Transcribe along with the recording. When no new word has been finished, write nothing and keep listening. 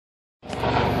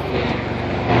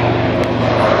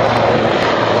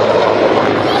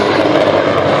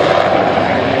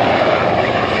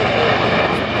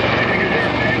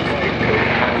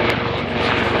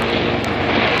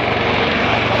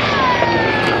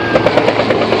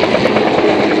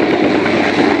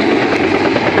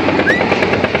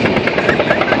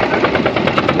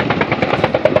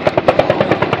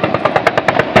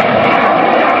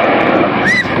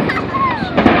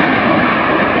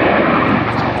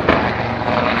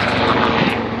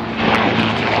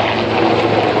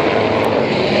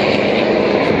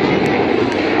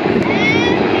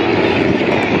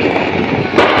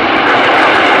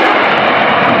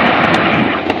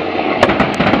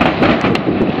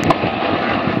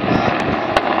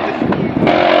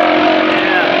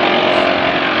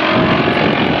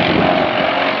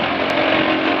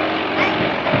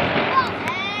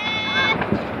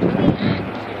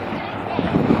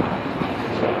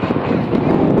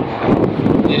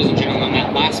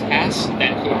fast pass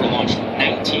that Cobra launched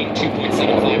 19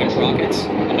 2.75-inch rockets,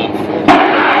 about 4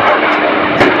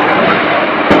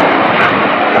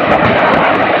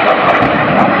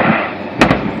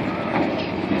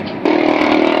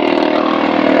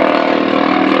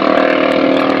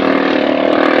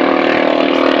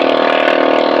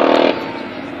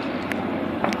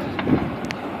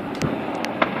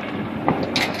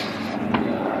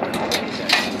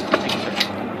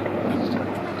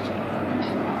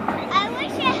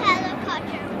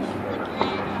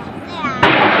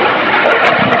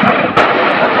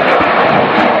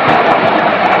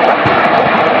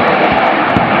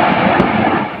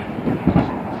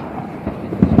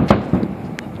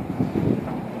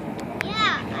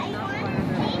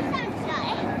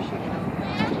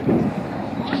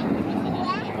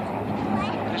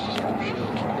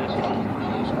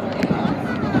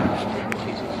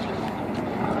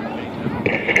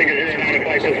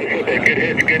 Good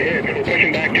hits, good hits. We're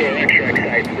pushing back to our extract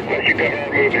site. Request you cover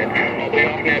our movement. I'll be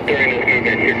off net during this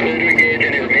movement. You're clear to engage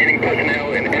any remaining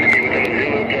personnel and enemy within the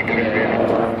Zulu objective area.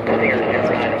 Clear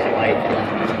for line of flight.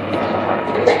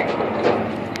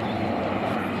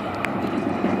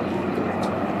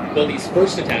 Well, these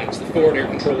first attacks, the forward air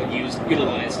controller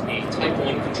utilized a Type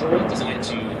 1 control designed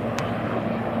to,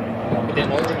 with a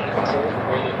large amount of control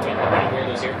where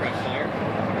those aircraft fire.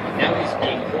 Now he's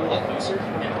being a whole lot looser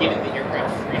and giving the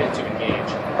aircraft freedom to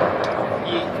engage.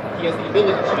 He has the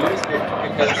ability to do this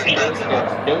because he knows that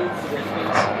there's no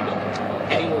friendlies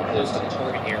anywhere close to the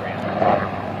target area.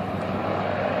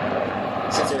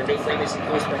 Since there are no friendlies in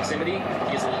close proximity, he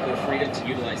has a lot more freedom to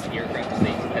utilize the aircraft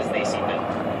as they see fit.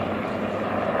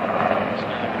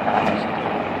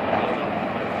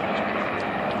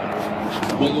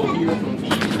 What you'll hear from the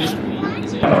initial lead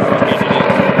is a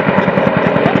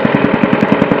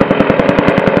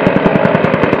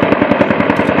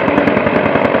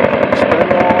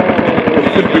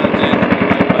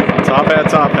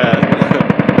Top hat.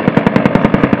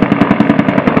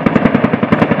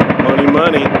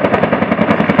 Money.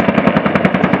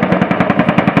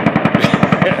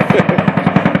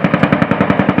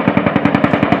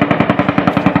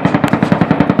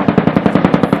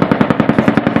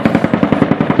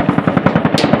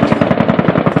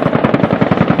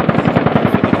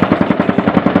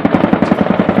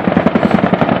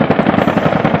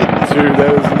 Dude,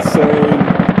 that was insane.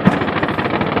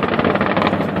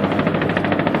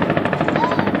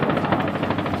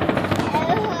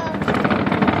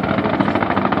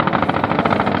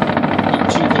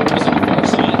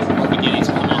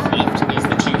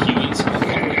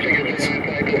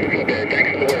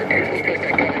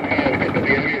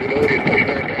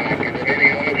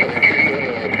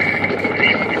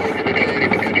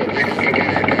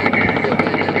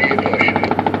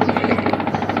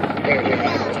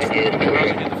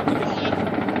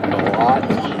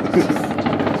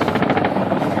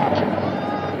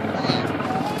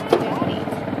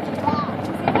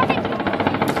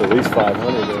 At least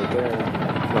 500 right there,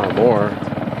 not more.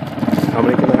 How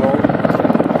many can they hold?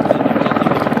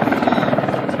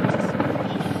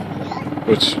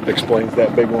 Which explains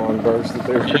that big long burst that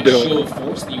they were doing. The show of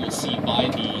force that you will see by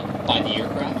the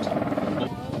aircraft.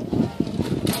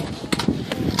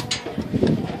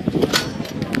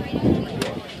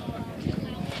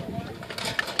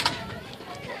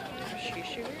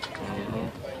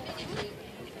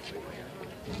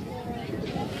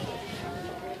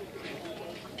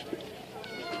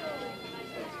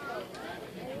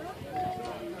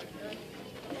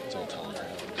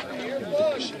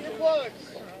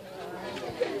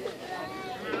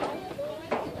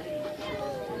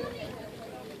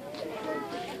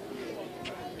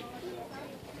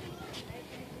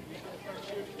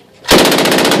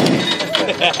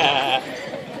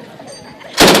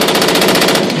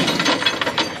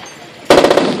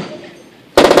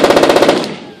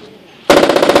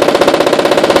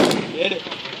 Get it.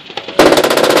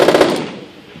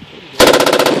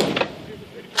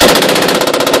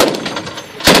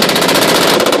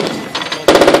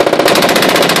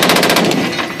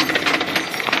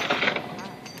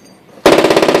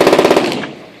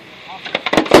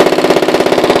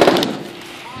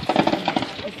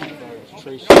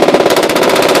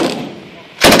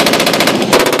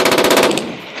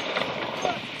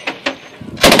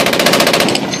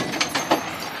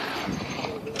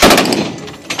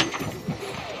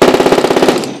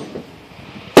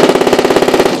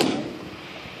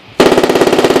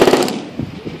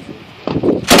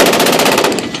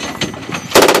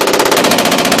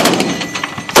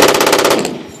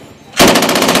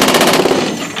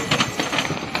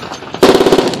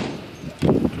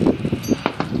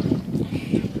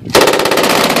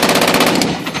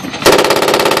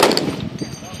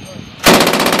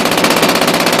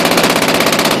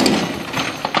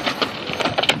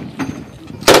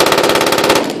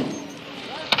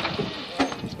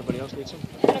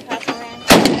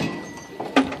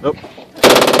 Oh.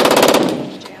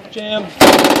 Jam.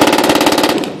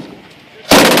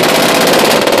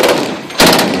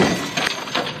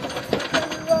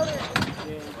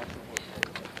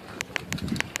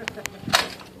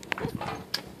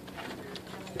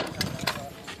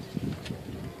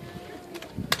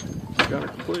 Got it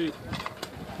complete.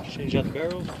 Change out the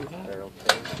barrels.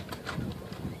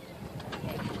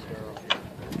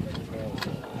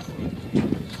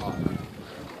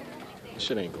 This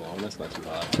shit ain't glowing. That's not too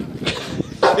hot.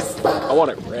 I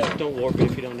want it red. Don't warp it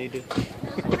if you don't need to.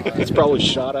 It's probably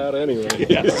shot out anyway.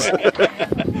 Yes.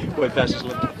 Way past his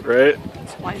lip. Right?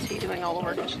 Why is he doing all the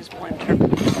work and she's pulling the trigger?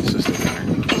 Assistant gunner.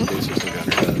 The assistant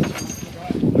gunner does.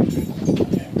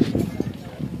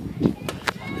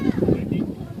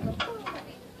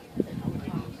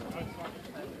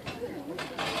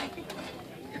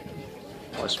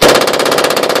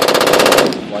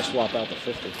 Why swap out the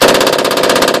 50?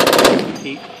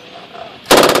 Heat.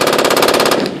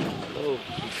 Low.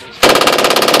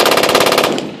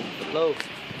 Low.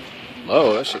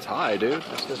 Low, that shit's high, dude.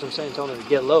 That's what I'm saying. Telling him to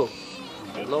get low.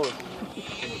 Get lower.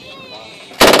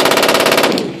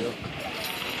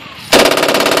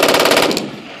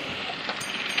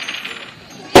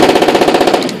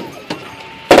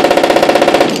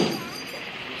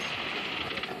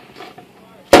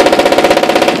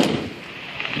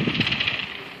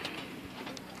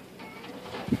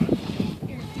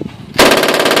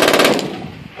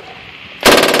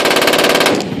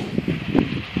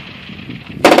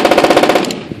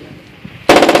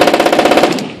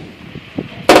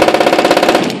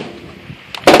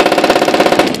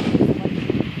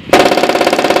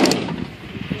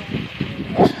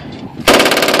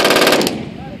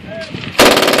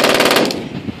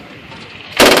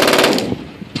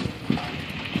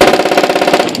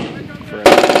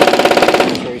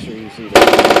 Tracer, you see that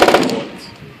points.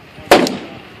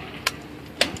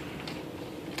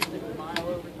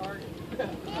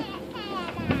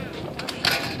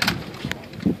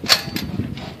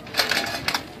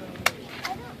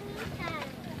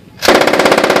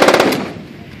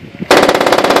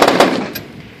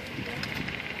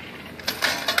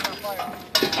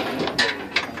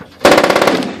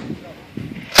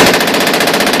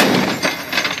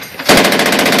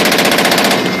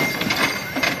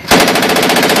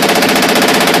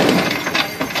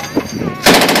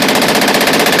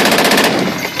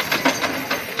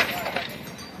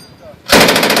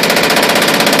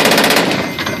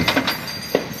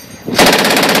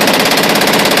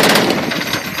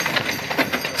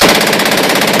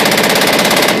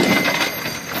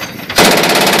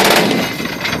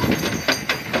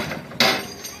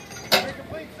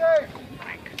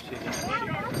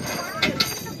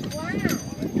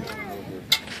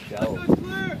 Wow.